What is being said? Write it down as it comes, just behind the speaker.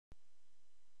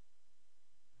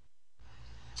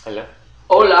Hello?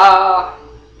 Hola!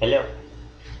 Hello?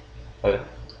 Hello?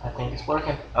 I think it's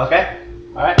working. Okay.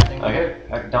 Alright, I think we're Okay.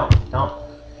 good. Don't.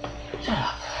 Shut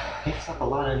up. Makes up a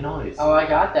lot of noise. Oh, I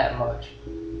got that much.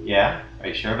 Yeah? Are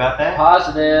you sure about that?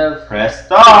 Positive. Press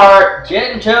start!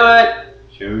 Get into it!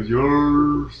 Choose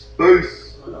your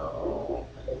space. No.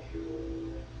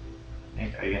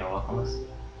 Hey, are you gonna welcome us?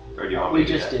 Or do you want We me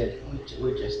to do just that? did.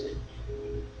 We just did.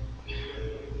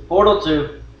 Portal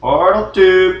 2. Portal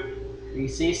Tube.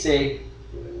 VCC.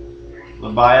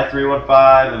 Labaya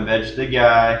 315 and Veg the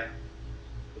guy.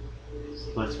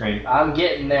 Split screen. I'm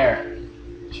getting there.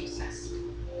 Jesus.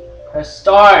 Press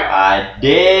start! I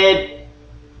did.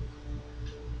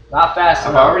 Not fast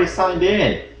I've enough. already signed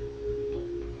in.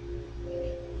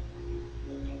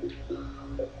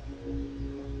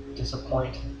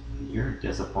 Disappoint. You're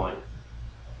disappointed.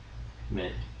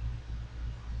 Man.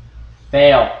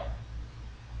 Fail.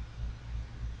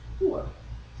 Ooh.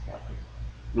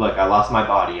 Look, I lost my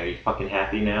body. Are you fucking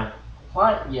happy now?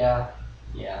 What? Yeah.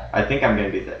 Yeah. I think I'm gonna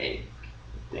be the egg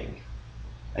thing.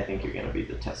 I think you're gonna be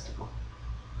the testicle.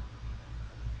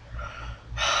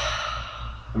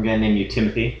 I'm gonna name you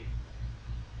Timothy.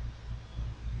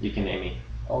 You can name me.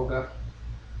 Olga.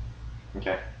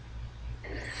 Okay.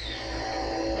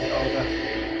 Hey, Olga.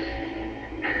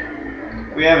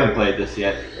 We haven't played this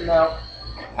yet. No.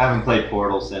 I haven't played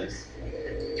Portal since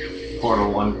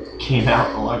Portal 1 came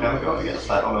out a long time ago, I guess.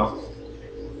 I don't know.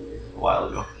 A while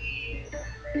ago.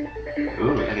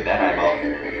 Ooh, look at that eyeball.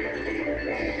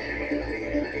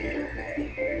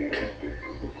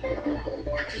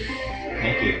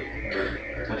 Thank you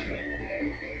for touching me.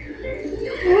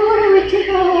 Ooh,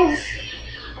 ridiculous!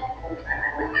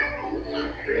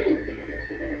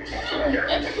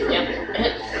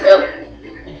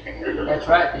 That's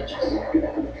right, bitches.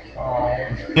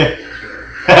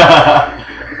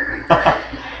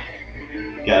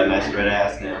 Got a nice red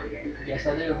ass now. Yes,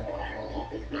 I do.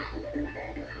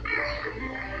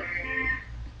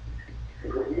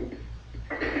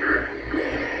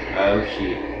 Oh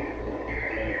shit.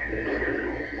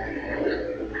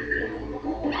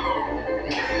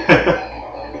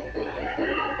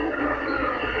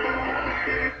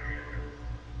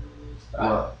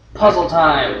 Well, Puzzle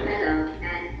time.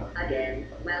 Again,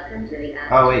 welcome to the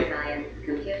Oh, wait. Science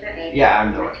Computer Aided Yeah,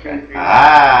 I'm the one guy. Enrichment Center.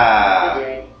 Ah!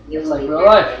 Today, you It's will like be real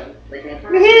life. tested with a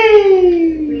partner.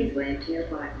 Whee! Please wave to your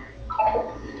partner.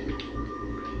 Oh.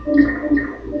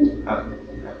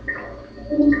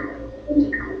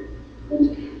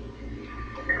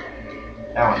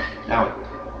 That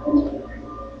one.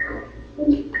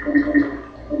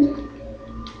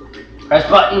 Press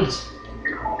buttons.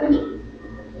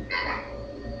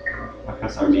 I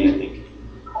press RB, I think.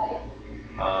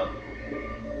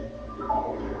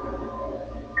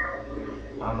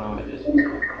 I don't know what it is.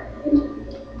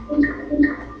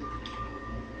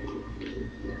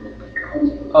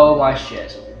 Oh my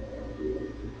shit.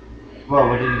 Whoa,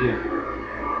 what did you do?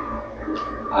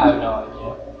 I have no idea.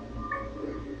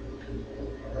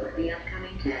 The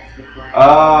upcoming test requires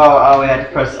Oh, we had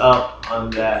to press up on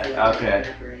that. Okay.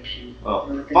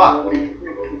 Well, fuck!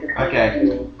 Okay.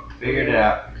 Figured it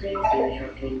out. Please use your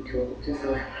pin tool to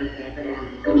select your favorite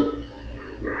animal.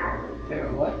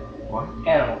 Favorite what? What?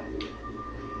 Animal.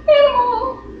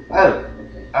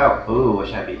 Oh! Ooh, what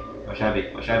should I be? What should I be?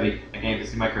 I can't even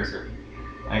see my cursor.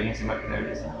 I can't see my. There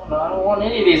it is. I don't want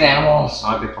any of these animals. Oh,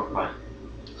 I'll be porcupine.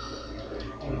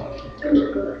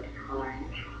 Good.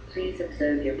 Orange. Please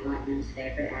observe your partner's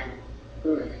favorite animal.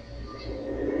 Good.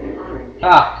 Orange.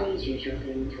 Ah. Please use your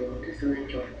pin tool to select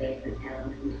your favorite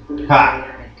element.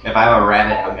 Ha! If I have a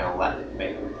rabbit, I'm gonna let it.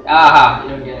 Wait. Aha, you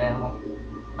don't get an animal.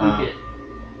 You get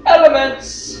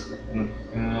elements.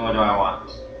 What do I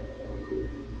want?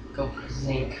 Go for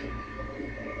zinc.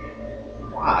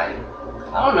 Why?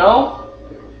 I don't know.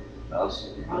 What else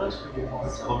would you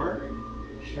want? Silver?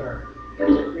 Sure.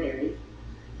 Really?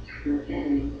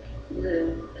 Okay.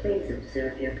 Blue, please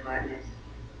observe your partner's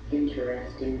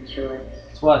interesting choice.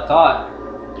 That's what I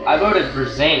thought. I voted for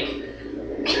zinc.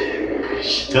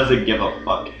 She doesn't give a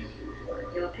fuck.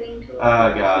 Your pin tool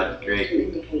Oh god, to great.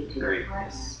 indicate to your Great.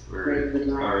 partner We're where you would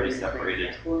like already to place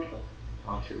separated. that portal.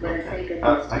 Oh, shoot, For the okay. sake of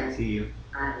Oh, this I can test, see you.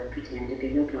 I will pretend to be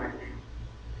your partner.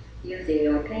 Using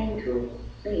your pin tool,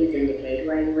 please indicate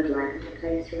where you would like to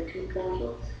place your two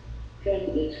portals. Pin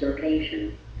each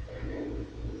location.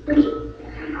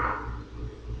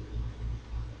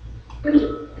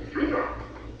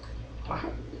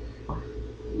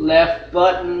 Left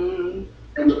button.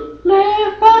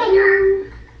 Left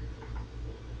button.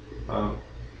 Oh.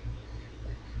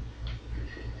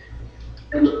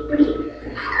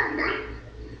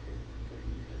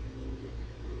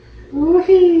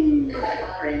 Woohoo!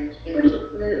 Orange is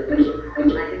blue. I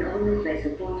can only place a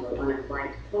portal on a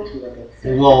white portable surface.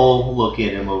 Lol, look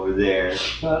at him over there.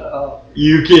 Shut up.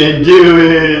 You can do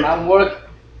it! I'm working.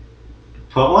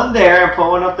 Put one there and put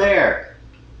one up there.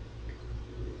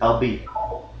 LB.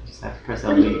 Just have to press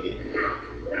LB again.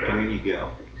 There you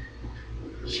go.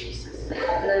 Jesus.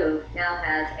 Blue now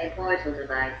has a portal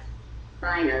device.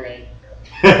 Finally.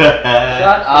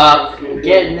 Shut up.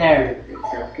 Get in there.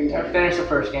 Self-contained. Gotta finish the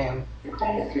first game.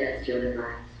 Please test your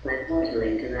device by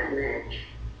portaling to that ledge.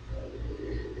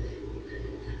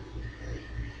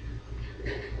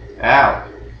 Ow.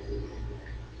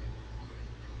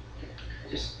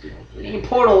 Just need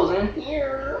portals in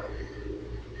here.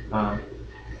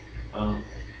 Button.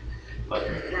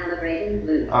 Calibrating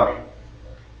blue. Oh.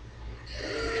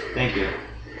 Thank you.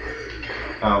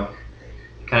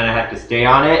 Kind of have to stay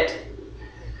on it.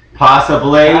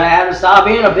 Possibly. I have to stop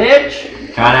being a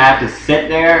bitch. Kind of have to sit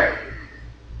there.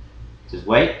 Just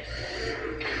wait.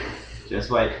 Just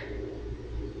wait.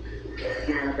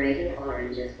 Calibrating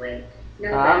oranges weight.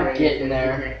 No I'm battery getting is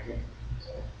there. detected.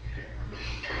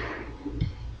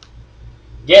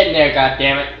 Get in there,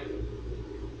 goddammit.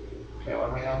 Okay, where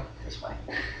am I going? This way.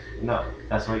 No,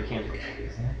 that's where you came from,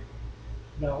 isn't it?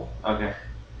 No. Okay.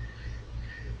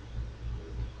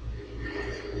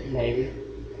 Maybe.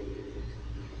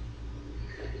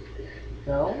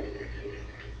 No?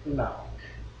 No.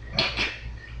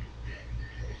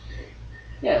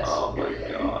 Yes. Oh my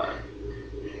god.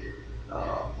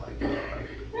 Oh my god.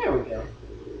 There we go.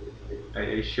 Are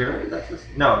you sure that's this?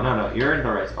 No. You're in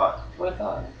the right spot. What I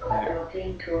thought. There. Your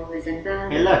ping tool is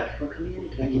invalid Hey, look. for I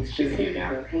communicating can shoot you specific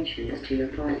now. locations to your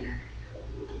partner.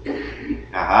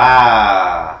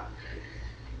 Aha!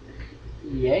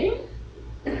 Yay?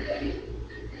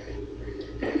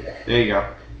 There you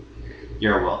go.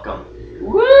 You're welcome.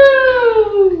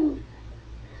 Woo!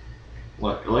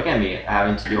 Look at me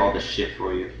having to do all this shit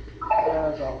for you.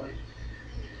 As always.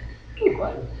 Ooh,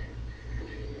 button.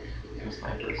 Here's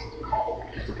my first.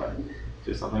 Just a button.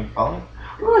 Do something falling?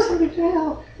 Oh, something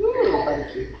fell! Ooh,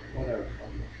 thank you. Whatever.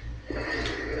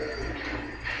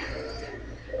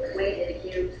 Weighted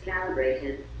cubes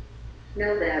calibrated.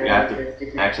 No You have variances to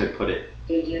detected. actually put it.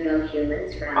 Did you know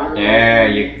humans frown? There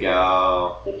you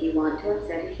go. If you want to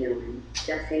upset a human,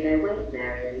 just say their weight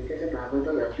variance is above or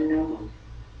below the normal.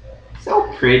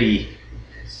 So pretty.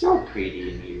 So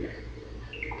pretty in here.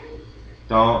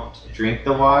 Don't drink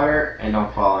the water and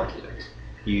don't fall into it.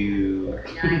 You.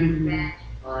 Nice catch,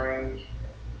 orange.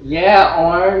 Yeah,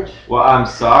 orange. Well, I'm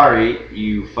sorry.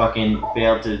 You fucking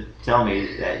failed to tell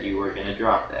me that you were gonna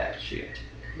drop that shit.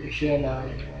 You should know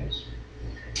anyways.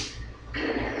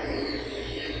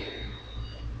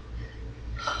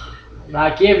 I'm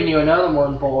not giving you another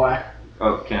one, boy.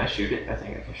 Oh, can I shoot it? I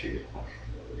think I can shoot it.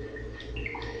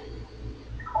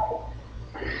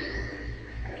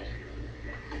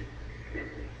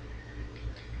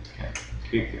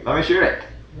 Okay. Let me shoot it.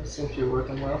 That seems to be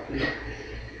working well for you.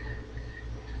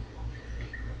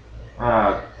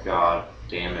 Oh, god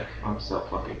damn it. I'm so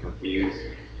fucking confused.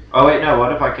 Oh, wait, no.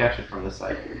 What if I catch it from this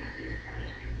side?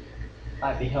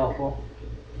 Might be helpful.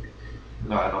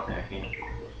 No, I don't think I can.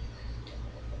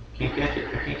 Can't catch it.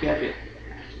 I can't catch it.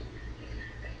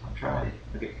 I'm trying.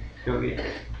 Okay, go get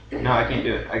it. No, I can't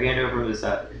do it. I can't do it from this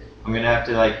side. I'm gonna have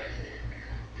to, like...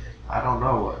 I don't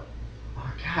know what...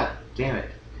 Oh, god damn it.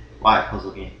 Why,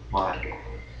 puzzle game? Why?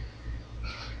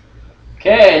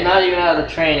 Okay, not even out of the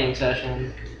training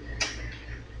session.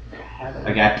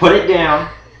 Okay, I put it down.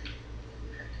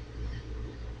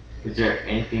 Is there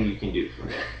anything you can do for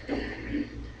me?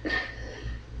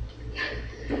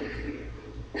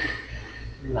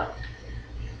 No.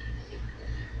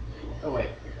 Oh wait.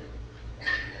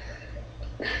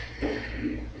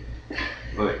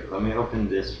 Wait, let me open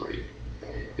this for you.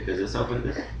 Does this open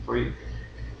this for you?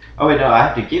 Oh wait, no, I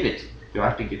have to give it. Do I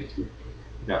have to give it to you?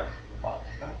 No.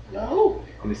 No.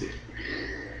 Let me see.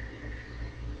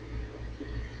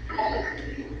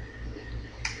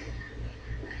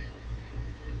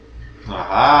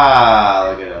 Aha!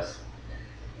 Look at us.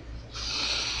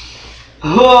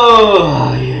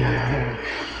 Oh yeah.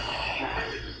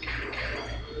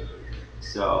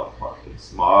 So fucking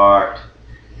smart.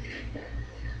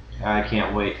 I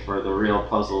can't wait for the real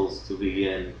puzzles to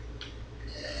begin.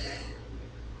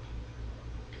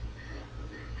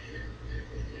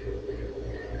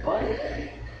 What?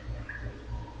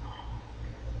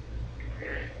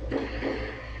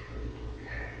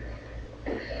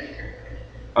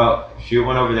 Oh, shoot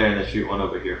one over there and then shoot one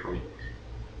over here for me.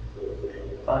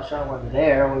 If I shot one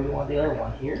there, what do you want the other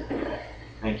one here?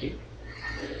 Thank you.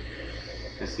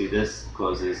 I see this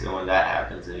closes, and when that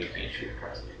happens, then you can't shoot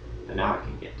across. And now I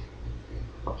can get.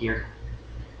 Up here.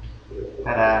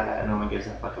 Ta-da! No one gives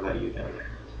a fuck about you down there.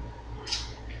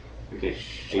 Okay,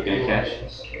 are you gonna catch?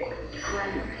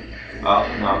 Oh,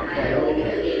 no. They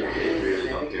really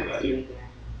don't care about you.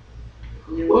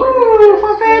 Woo!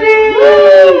 Confetti!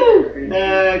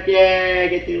 Look, yeah,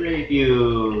 get to rape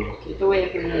you. Get away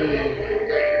from me.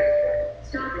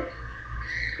 Stop it.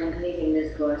 Completing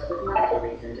this course was not a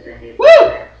reason to behave. Woo!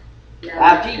 Now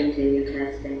Happy? let's continue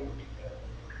testing.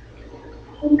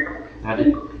 How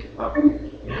did? Oh.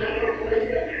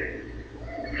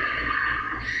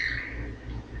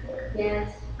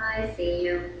 Yes, I see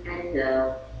you. And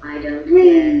no, I don't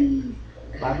care.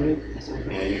 Bye, Blue. That's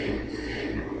Yeah, you can.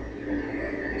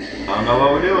 I don't know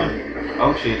what we're doing.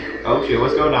 Oh shit. Oh shit,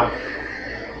 what's going on?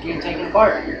 You're taking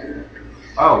apart.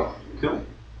 Oh, cool.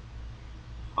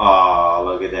 Oh,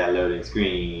 look at that loading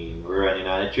screen. We're running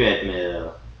on a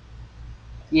treadmill.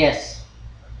 Yes.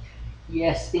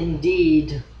 Yes,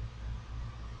 indeed.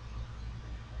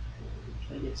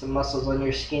 Try to get some muscles on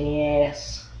your skinny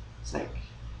ass. It's like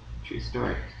true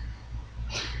story.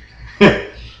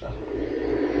 This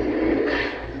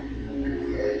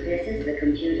is the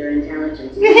Computer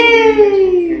Intelligence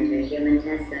Center, Human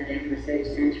Test Subject Research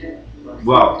Center.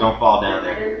 Whoa, don't fall down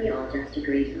Why there. don't we all just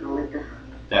agree to call it the hub?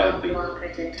 That would be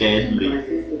Cooperative deadly. testing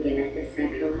courses begin at this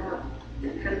central hub.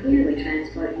 From here we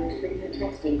transport you to the new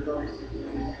testing course.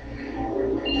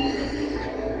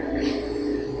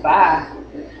 Bye.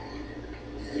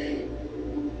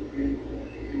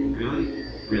 Really?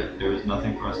 Really? There was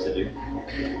nothing for us to do?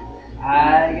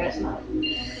 I guess not.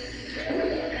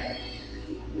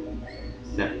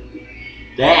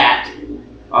 That?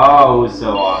 Oh,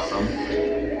 so awesome.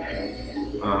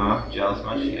 Uh-huh. Jealous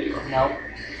much? Yeah, you are. Nope.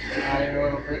 Not even a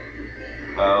little bit.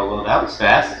 Oh, well, that was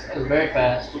fast. It was very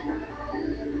fast.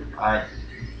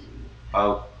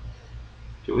 Oh.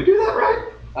 Did we do that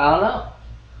right? I don't know.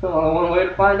 Only one way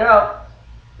to find out.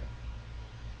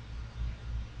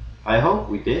 I hope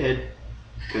we did.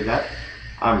 Because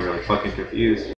I'm really fucking confused.